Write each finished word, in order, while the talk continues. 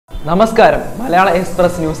നമസ്കാരം, മലയാള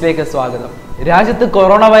എക്സ്പ്രസ് ന്യൂസിലേക്ക് സ്വാഗതം. രാജ്യത്ത്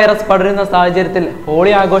കൊറോണ വൈറസ് പടരുന്ന സാഹചര്യത്തിൽ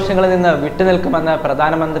ഹോളി ആഘോഷങ്ങളിൽ നിന്ന് വിട്ടുനിൽക്കുമെന്ന്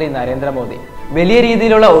പ്രധാനമന്ത്രി നരേന്ദ്രമോദി. വലിയ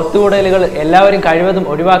രീതിയിലുള്ള ഒത്തുകൂടലുകൾ എല്ലാവരും കഴിവതും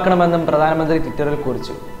ഒഴിവാക്കണമെന്നും പ്രധാനമന്ത്രി ട്വിറ്ററിൽ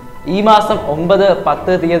കുറിച്ചു. ഈ മാസം 9,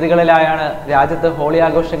 10 തീയതികളിലായാണ് രാജ്യത്ത് ഹോളി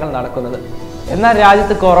ആഘോഷങ്ങൾ നടക്കുന്നത്. എന്നാൽ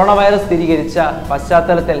രാജ്യത്ത് കൊറോണ വൈറസ് സ്ഥിരീകരിച്ച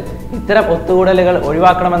പശ്ചാത്തലത്തിൽ ഇത്തരം ഒത്തുകൂടലുകൾ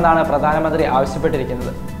ഒഴിവാക്കണമെന്നാണ് പ്രധാനമന്ത്രി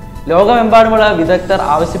ആവശ്യപ്പെട്ടിരിക്കുന്നത്. ലോകമെമ്പാടുമുള്ള വിദഗ്ധർ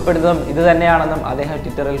ആവശ്യപ്പെടുന്നതും ഇതുതന്നെയാണെന്നും അദ്ദേഹം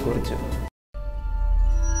ട്വിറ്ററിൽ കുറിച്ചു.